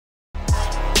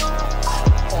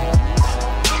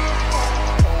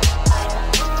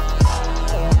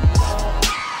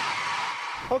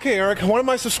Okay, Eric, one of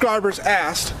my subscribers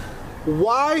asked,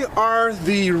 why are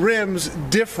the rims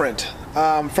different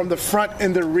from the front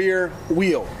and the rear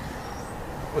wheel?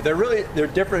 Well, they're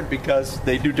different because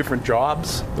they do different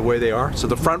jobs the way they are. So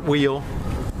the front wheel,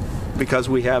 because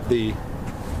we have the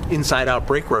inside-out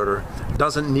brake rotor,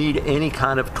 doesn't need any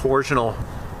kind of torsional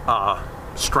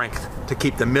strength to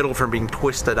keep the middle from being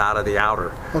twisted out of the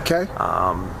outer. Okay.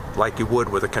 Like you would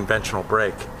with a conventional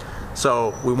brake.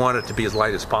 So we want it to be as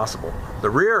light as possible. The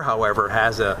rear, however,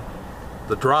 has the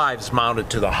drives mounted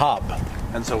to the hub,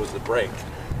 and so is the brake.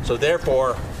 So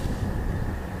therefore,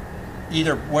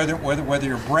 either whether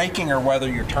you're braking or whether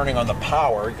you're turning on the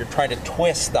power, you're trying to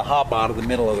twist the hub out of the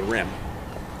middle of the rim.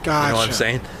 Gotcha. You know what I'm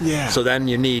saying? Yeah. So then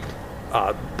you need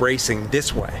bracing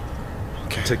this way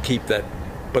to keep that.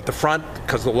 But the front,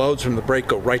 because the loads from the brake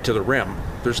go right to the rim,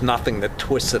 there's nothing that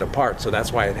twists it apart. So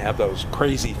that's why it have those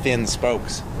crazy thin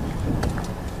spokes.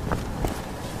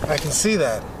 I can see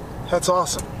that. That's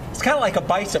awesome. It's kind of like a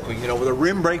bicycle, you know, with a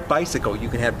rim brake bicycle, you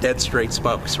can have dead straight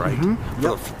spokes, right? Mm-hmm.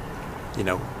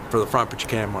 Yep. For the front, but you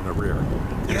can't on the rear.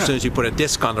 And as soon as you put a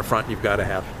disc on the front, you've got to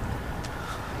have.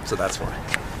 So that's why.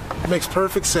 Makes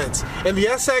perfect sense. And the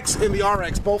SX and the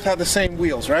RX both have the same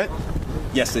wheels, right?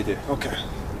 Yes, they do. Okay.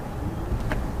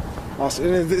 Awesome.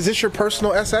 And is this your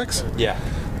personal SX? Yeah.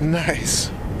 Nice.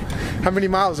 How many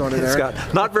miles on it, Eric? It's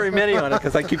got not very many on it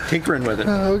because I keep tinkering with it.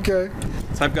 Okay.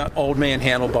 So I've got old man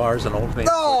handlebars and old man.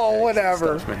 Oh,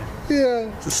 whatever. Stuff, man.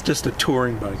 Yeah. It's just a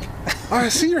touring bike. Oh, I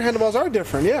see your handlebars are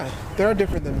different. Yeah, they are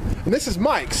different than. And this is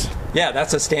Mike's. Yeah,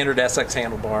 that's a standard SX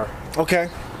handlebar. Okay.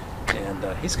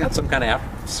 And he's got some kind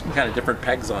of different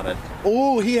pegs on it.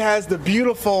 Oh, he has the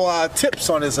beautiful tips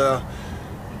on his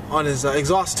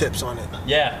exhaust tips on it.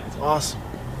 Yeah. It's awesome.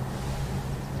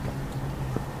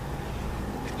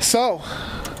 So,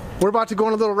 we're about to go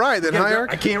on a little ride then, huh,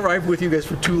 Eric? I can't ride with you guys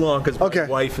for too long because Okay. my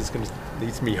wife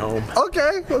needs me home.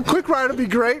 Okay, a quick ride would be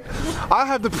great. I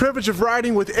have the privilege of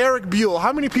riding with Erik Buell.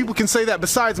 How many people can say that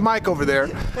besides Mike over there?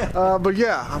 But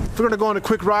yeah, we're gonna go on a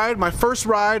quick ride. My first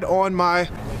ride on my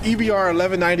EBR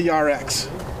 1190 RX.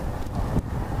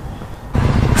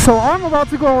 So I'm about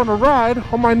to go on a ride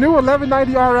on my new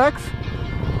 1190 RX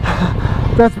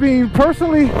that's being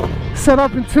personally set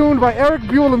up and tuned by Erik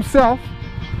Buell himself.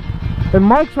 And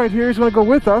Mike's right here, he's gonna go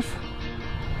with us.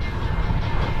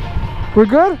 We're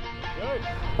good? Good.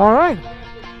 All right.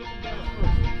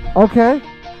 Okay.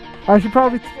 I should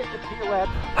probably get the peel it.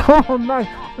 Oh, nice.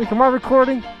 Wait, am I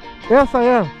recording? Yes, I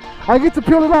am. I get to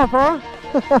peel it off, huh?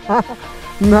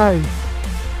 Nice.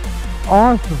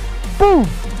 Awesome. Boom.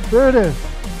 There it is.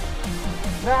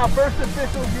 Now, first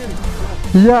official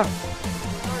use. Yeah.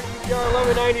 EBR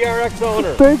 1190 RX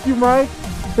owner. Thank you, Mike.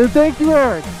 And thank you,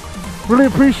 Eric. Really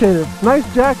appreciate it. Nice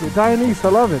jacket, Dianese. I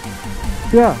love it.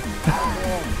 Yeah.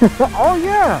 Oh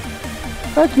yeah.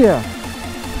 Heck yeah.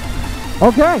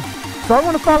 Okay. So I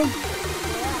want to follow.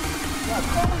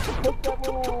 Take that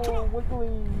little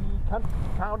wiggly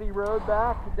county road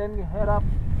back, then you head up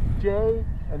J,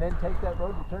 and then take that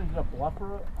road that turns into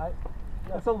Bluffer.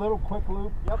 That's a little quick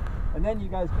loop. Yep. And then you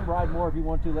guys can ride more if you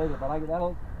want to later. But I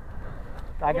got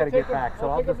to get back,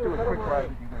 so I'll just do a quick ride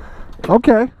with you guys.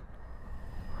 Okay.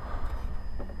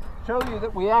 Show you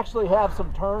that we actually have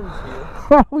some turns here.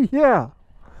 Oh yeah.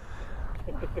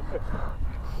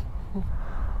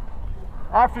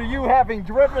 After you having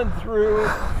driven through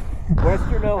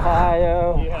Western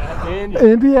Ohio,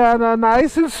 Indiana,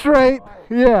 nice and straight.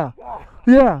 Yeah.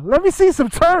 Yeah. Let me see some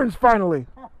turns finally.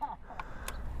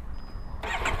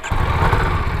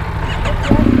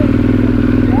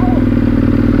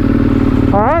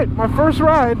 All right, my first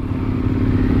ride.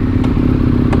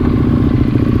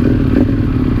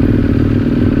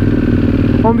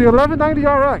 On the 1190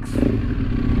 RX.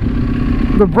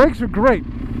 The brakes are great.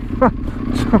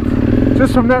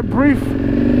 Just from that brief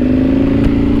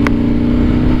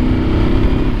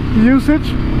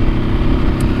usage.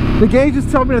 The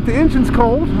gauges tell me that the engine's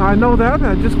cold. I know that.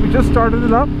 We just started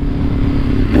it up.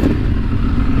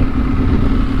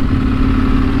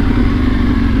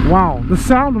 Wow, the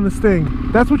sound on this thing.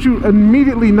 That's what you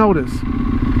immediately notice.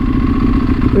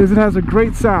 Is it has a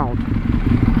great sound.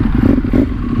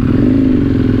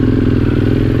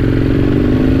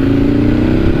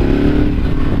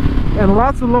 And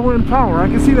lots of low end power. I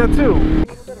can see that too. A little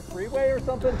bit of freeway or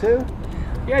something too?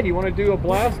 Yeah, do you want to do a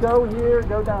blast? Go here,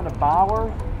 go down to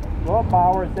Bowers, go up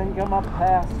Bowers, then come up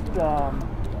past, I'm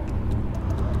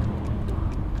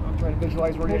trying to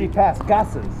visualize where maybe past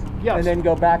Gus's. Yes. And then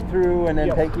go back through and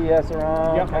then take ES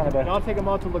around. Yep, and I'll take them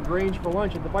out to LaGrange for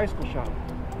lunch at the bicycle shop.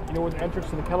 You know where the entrance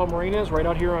to the Keller Marina is? Right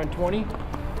out here on 20.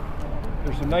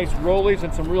 There's some nice rollies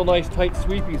and some real nice tight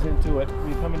sweepies into it when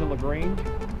you come into LaGrange.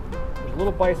 There's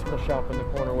little bicycle shop in the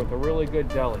corner with a really good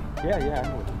deli. Yeah, I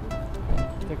know what to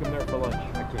do. Take them there for lunch.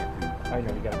 I can't do that. I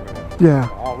know, you gotta bring that. Yeah.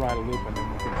 I'll ride a loop and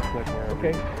then we can split there.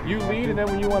 Okay, you lead, and then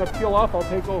when you want to peel off, I'll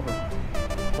take over.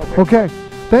 Okay.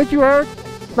 Thank you, Eric.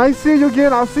 Nice seeing you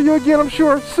again. I'll see you again, I'm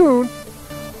sure, soon.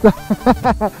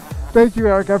 Thank you,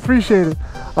 Eric. I appreciate it.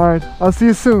 All right. I'll see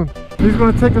you soon. He's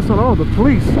going to take us on. Oh, the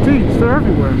police. Geez, they're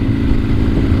everywhere.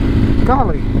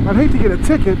 Golly, I'd hate to get a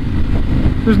ticket.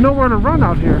 There's nowhere to run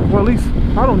out here. Well, at least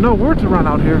I don't know where to run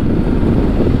out here.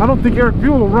 I don't think Erik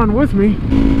Buell will run with me.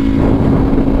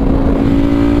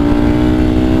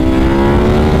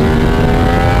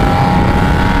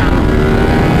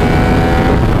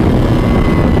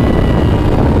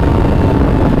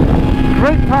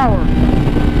 Great power.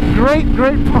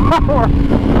 Great power.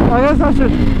 I guess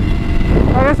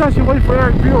I should wait for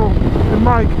Erik Buell and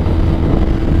Mike.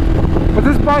 But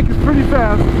this bike is pretty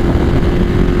fast.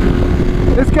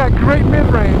 It's got great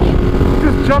mid-range. It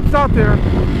just jumps out there.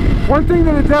 One thing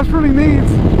that it desperately needs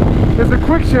is a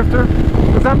quick shifter,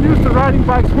 because I'm used to riding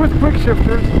bikes with quick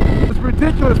shifters. It's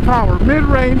ridiculous power,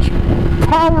 mid-range,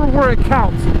 power where it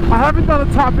counts. I haven't done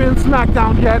a top-end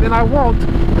smackdown yet, and I won't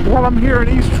while I'm here in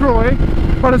East Troy.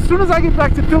 But as soon as I get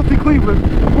back to filthy Cleveland,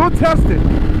 we'll test it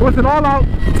with an all-out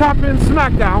top-end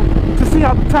smackdown to see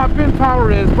how the top-end power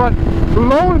is. But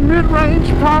low and mid-range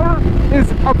power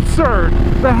is absurd.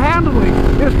 The handling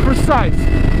is precise.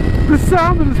 The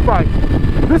sound of this bike,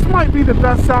 this might be the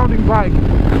best sounding bike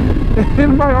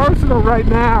in my arsenal right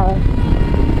now.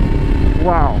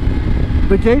 Wow.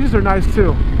 The gauges are nice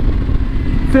too.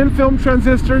 Thin film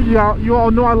transistor, you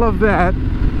all know I love that.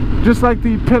 Just like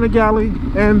the Panigale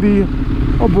and the,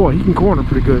 oh boy, he can corner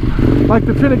pretty good. Like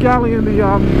the Panigale and the,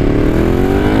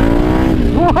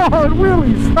 whoa, it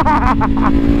wheelies.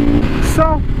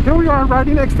 So, here we are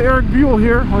riding next to Erik Buell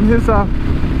here on his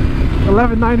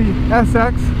 1190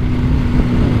 SX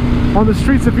on the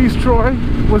streets of East Troy,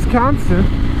 Wisconsin.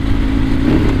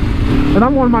 And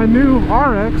I'm on my new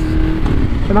RX,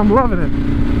 and I'm loving it.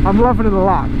 I'm loving it a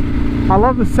lot. I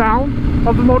love the sound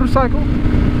of the motorcycle.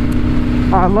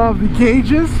 I love the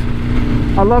gauges.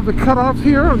 I love the cutoffs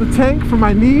here on the tank for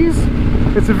my knees.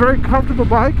 It's a very comfortable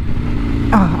bike.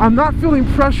 I'm not feeling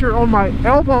pressure on my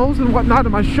elbows and whatnot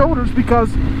and my shoulders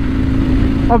because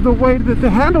of the way that the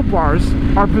handlebars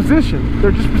are positioned.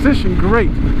 They're just positioned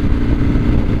great.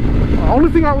 The only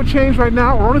thing I would change right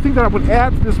now, or only thing that I would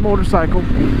add to this motorcycle,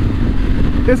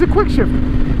 is a quick shifter.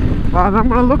 And I'm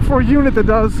going to look for a unit that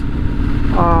does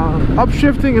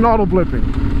upshifting and auto blipping,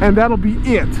 and that'll be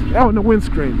it. Oh, and the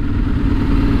windscreen.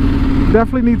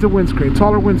 Definitely needs a windscreen,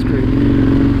 taller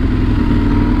windscreen.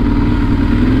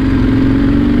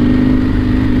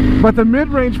 But the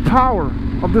mid-range power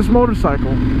of this motorcycle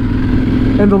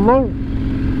and the low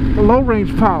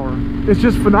range power is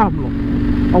just phenomenal.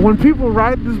 And when people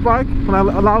ride this bike, when I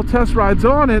allow test rides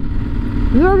on it,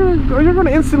 you're gonna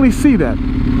instantly see that,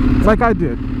 like I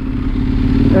did.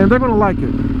 And they're gonna like it.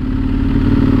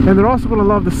 And they're also gonna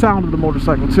love the sound of the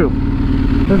motorcycle too.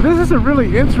 And this is a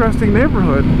really interesting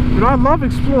neighborhood. You know, I love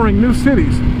exploring new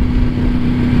cities.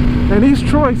 And East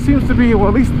Troy seems to be, well,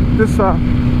 at least this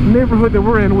neighborhood that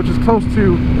we're in, which is close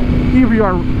to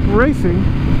EBR racing,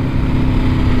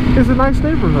 is a nice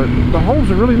neighborhood. The homes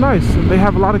are really nice and they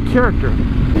have a lot of character.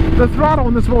 The throttle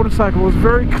on this motorcycle is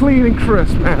very clean and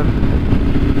crisp, man.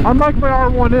 Unlike my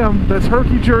R1M that's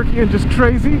herky-jerky and just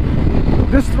crazy,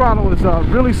 this throttle is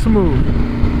really smooth,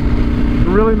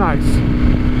 really nice.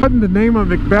 What in the name of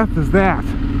Macbeth is that?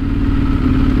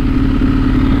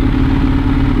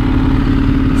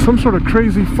 Some sort of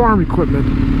crazy farm equipment.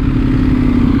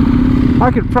 I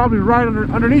could probably ride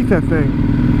underneath that thing.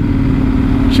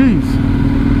 Jeez.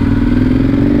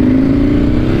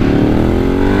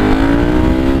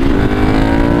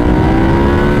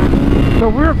 So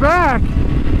we're back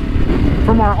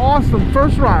from our awesome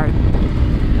first ride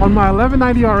on my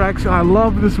 1190 RX, and I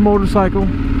love this motorcycle.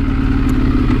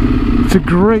 It's a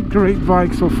great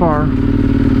bike so far.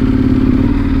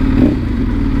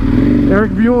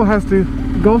 Erik Buell has to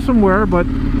go somewhere, but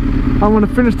I want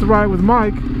to finish the ride with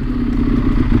Mike.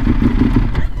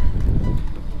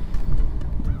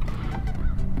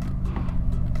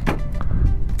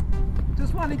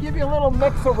 Just want to give you a little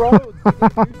mix of roads.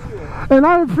 And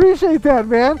I appreciate that,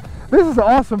 man. This is an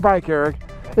awesome bike, Erik.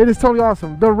 It is totally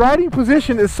awesome. The riding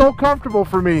position is so comfortable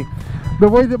for me. The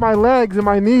way that my legs and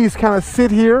my knees kind of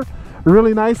sit here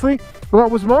really nicely. What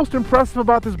was most impressive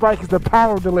about this bike is the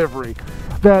power delivery.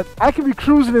 That I can be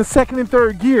cruising in second and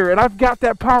third gear and I've got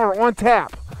that power on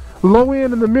tap. Low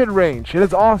end and the mid range. It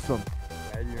is awesome.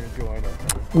 Yeah, you're enjoying it.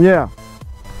 Yeah.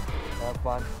 Have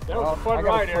fun. That was a fun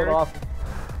ride, Erik.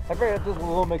 I figured it's just a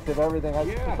little mix of everything. I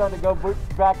was just starting to go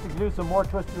back to do some more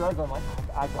twisted rides. I'm like,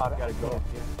 I gotta go.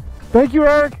 Yeah. Thank you,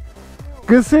 Eric.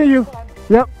 Good seeing you.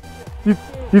 Yep.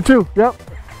 You too. Yep.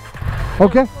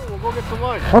 Okay. We'll go get some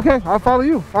lunch. Okay, I'll follow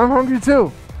you. I'm hungry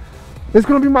too. It's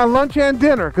gonna be my lunch and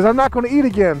dinner because I'm not gonna eat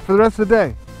again for the rest of the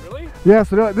day. Really? Yeah,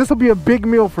 so this will be a big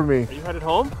meal for me. Are you headed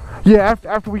home? Yeah,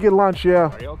 after we get lunch,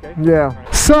 yeah. Are you okay? Yeah.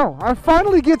 Right. So, I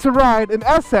finally get to ride an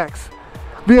SX,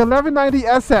 the 1190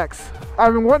 SX.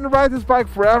 I've been wanting to ride this bike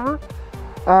forever.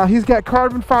 He's got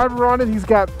carbon fiber on it. He's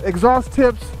got exhaust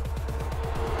tips.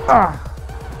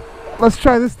 Let's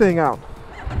try this thing out.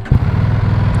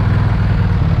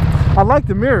 I like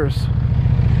the mirrors.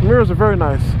 The mirrors are very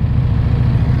nice.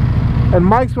 And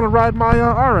Mike's gonna ride my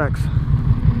RX.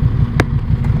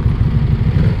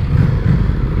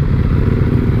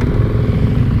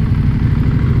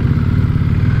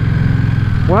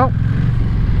 Well,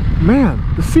 man,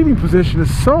 the seating position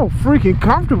is so freaking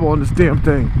comfortable on this damn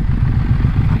thing.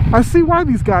 I see why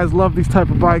these guys love these type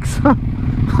of bikes.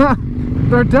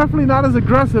 They're definitely not as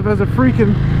aggressive as a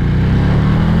freaking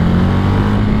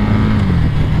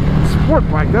sport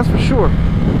bike, that's for sure.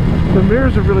 The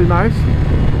mirrors are really nice.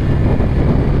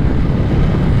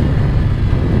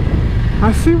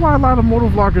 I see why a lot of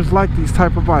motovloggers like these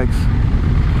type of bikes,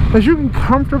 as you can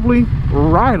comfortably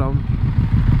ride them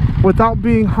without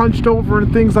being hunched over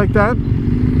and things like that.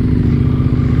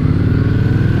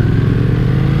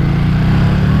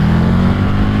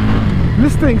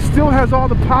 This thing still has all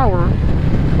the power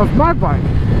of my bike.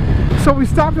 So we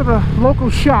stopped at a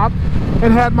local shop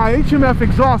and had my HMF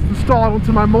exhaust installed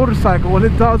onto my motorcycle, and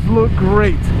it does look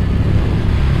great.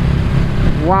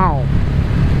 Wow.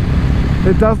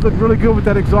 It does look really good with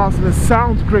that exhaust, and it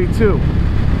sounds great too.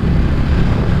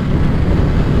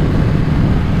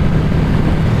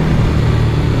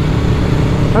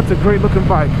 That's a great looking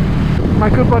bike. My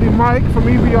good buddy Mike from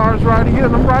EBR is riding it,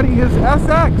 and I'm riding his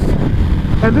SX.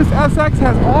 And this SX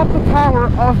has all the power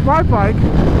of my bike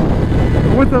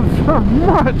with a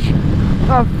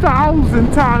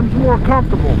 1,000 times more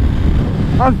comfortable.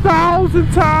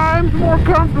 1,000 times more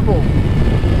comfortable.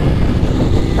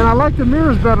 And I like the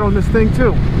mirrors better on this thing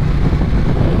too.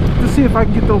 To see if I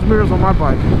can get those mirrors on my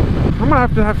bike. I'm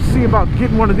gonna have to see about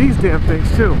getting one of these damn things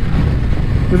too.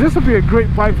 Because this will be a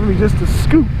great bike for me just to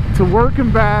scoot to work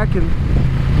and back and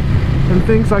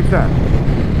things like that.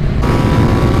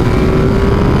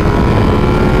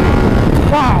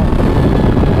 Wow.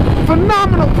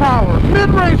 Phenomenal power.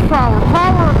 Mid-range power.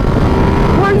 Power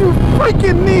where you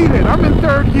freaking need it. I'm in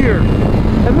third gear.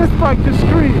 And this bike just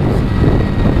screams.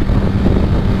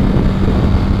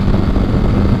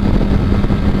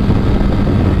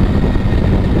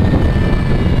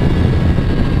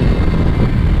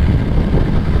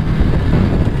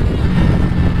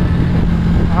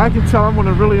 I can tell I'm going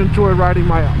to really enjoy riding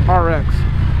my RX.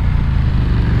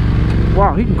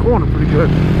 Wow, he can corner pretty good.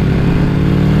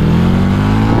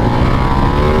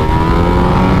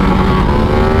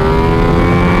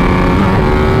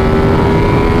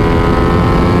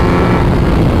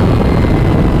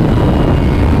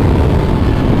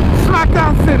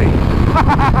 Smackdown City.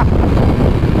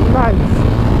 Nice.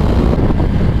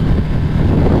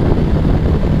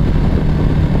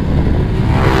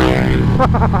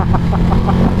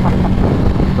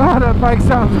 Oh, that bike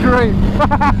sounds great.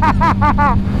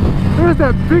 There's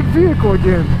that big vehicle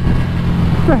again.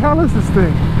 What the hell is this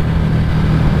thing?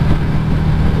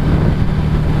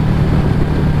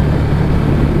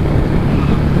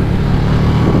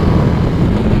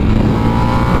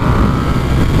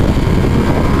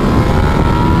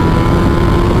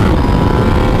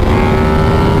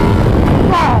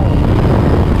 Wow!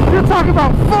 You're talking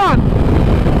about fun!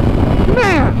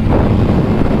 Man!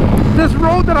 This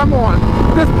road that I'm on,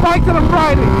 this bike that I'm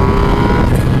riding,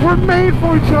 we're made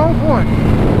for each other. Oh boy,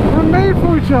 we're made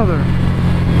for each other.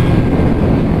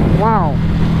 Wow.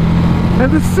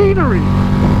 And the scenery.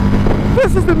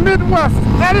 This is the Midwest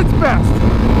at its best.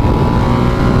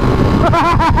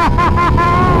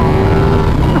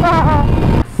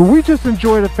 We just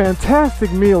enjoyed a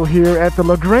fantastic meal here at the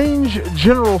LaGrange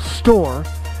General Store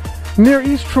near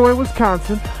East Troy,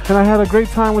 Wisconsin, and I had a great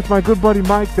time with my good buddy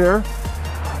Mike there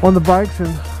on the bikes,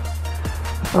 and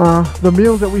the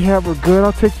meals that we had were good.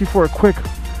 I'll take you for a quick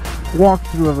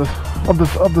walkthrough of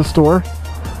the store.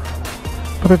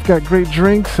 But they've got great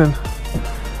drinks and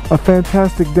a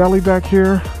fantastic deli back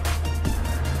here.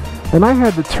 And I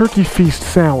had the turkey feast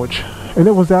sandwich, and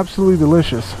it was absolutely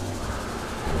delicious.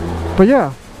 But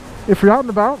yeah, if you're out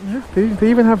and about, they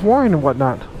even have wine and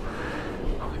whatnot.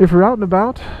 If you're out and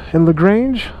about in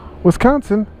LaGrange,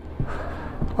 Wisconsin,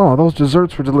 oh, those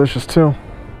desserts were delicious too.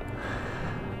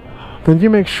 then you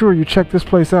make sure you check this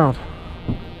place out.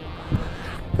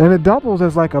 And it doubles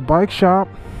as like a bike shop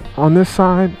on this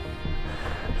side.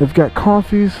 They've got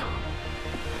coffees,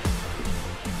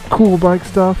 cool bike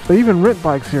stuff. They even rent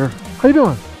bikes here. How you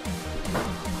doing?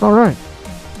 All right.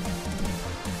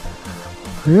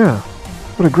 Yeah,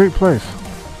 what a great place.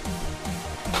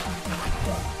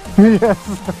 Yes.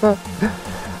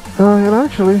 And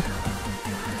actually,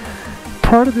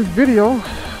 part of this video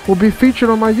will be featured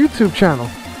on my YouTube channel.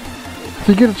 If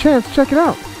you get a chance, check it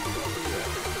out.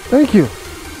 Thank you.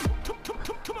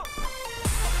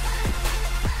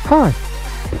 Hi.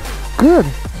 Good.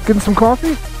 Getting some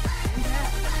coffee?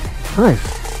 Nice.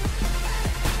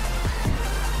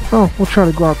 Oh, we'll try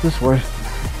to go out this way.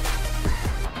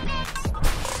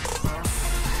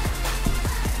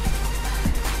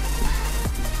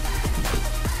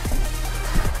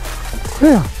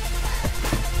 Yeah.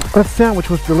 That sandwich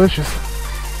was delicious.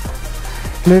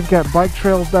 And they've got bike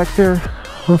trails back there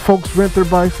where folks rent their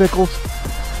bicycles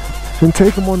and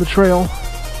take them on the trail.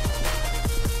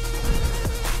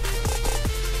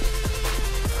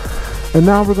 And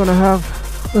now we're gonna have,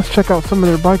 let's check out some of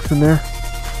their bikes in there.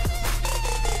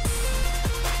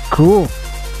 Cool.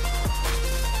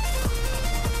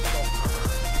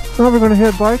 Now we're gonna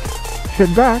head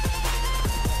back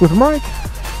with Mike.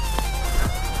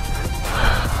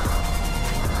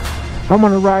 I'm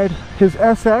gonna ride his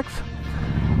SX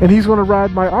and he's gonna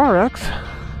ride my RX.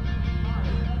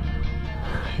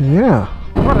 Yeah.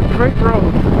 What a great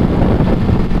road.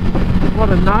 What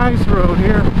a nice road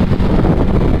here.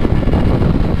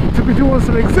 To be doing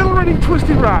some exhilarating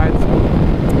twisty rides.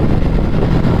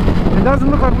 It doesn't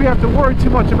look like we have to worry too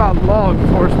much about law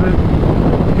enforcement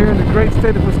here in the great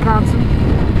state of Wisconsin.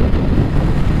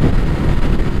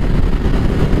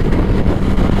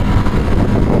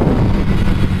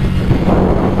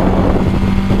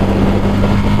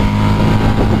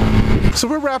 So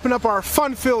we're wrapping up our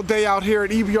fun-filled day out here at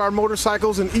EBR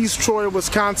Motorcycles in East Troy,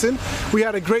 Wisconsin. We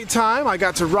had a great time. I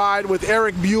got to ride with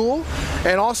Erik Buell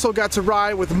and also got to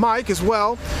ride with Mike as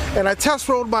well. And I test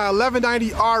rode my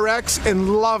 1190 RX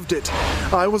and loved it.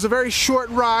 It was a very short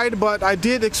ride, but I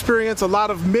did experience a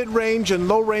lot of mid-range and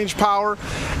low-range power,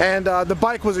 and the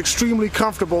bike was extremely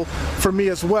comfortable for me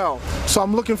as well. So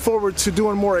I'm looking forward to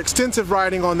doing more extensive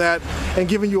riding on that and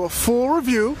giving you a full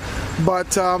review.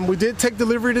 But we did take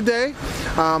delivery today.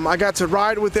 I got to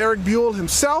ride with Erik Buell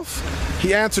himself.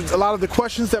 He answered a lot of the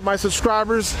questions that my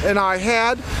subscribers and I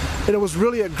had, and it was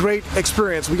really a great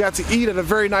experience. We got to eat at a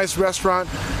very nice restaurant,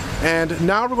 and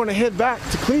now we're going to head back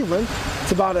to Cleveland.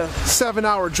 It's about a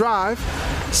 7-hour drive,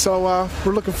 so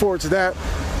we're looking forward to that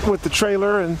with the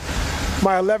trailer, and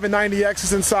my 1190X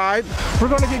is inside. We're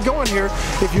going to get going here.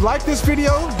 If you like this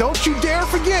video, don't you dare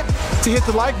forget to hit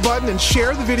the like button and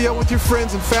share the video with your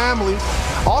friends and family.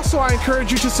 Also, I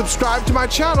encourage you to subscribe to my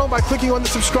channel by clicking on the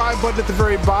subscribe button at the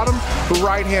very bottom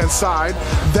right hand side.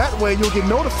 That way you'll get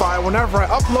notified whenever I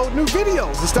upload new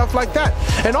videos and stuff like that.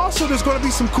 And also, there's going to be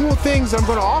some cool things I'm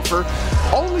going to offer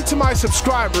only to my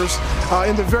subscribers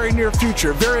in the very near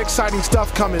future. Very exciting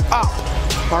stuff coming up.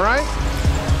 All right?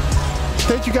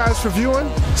 Thank you guys for viewing.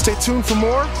 Stay tuned for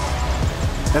more.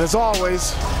 And as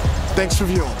always, thanks for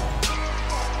viewing.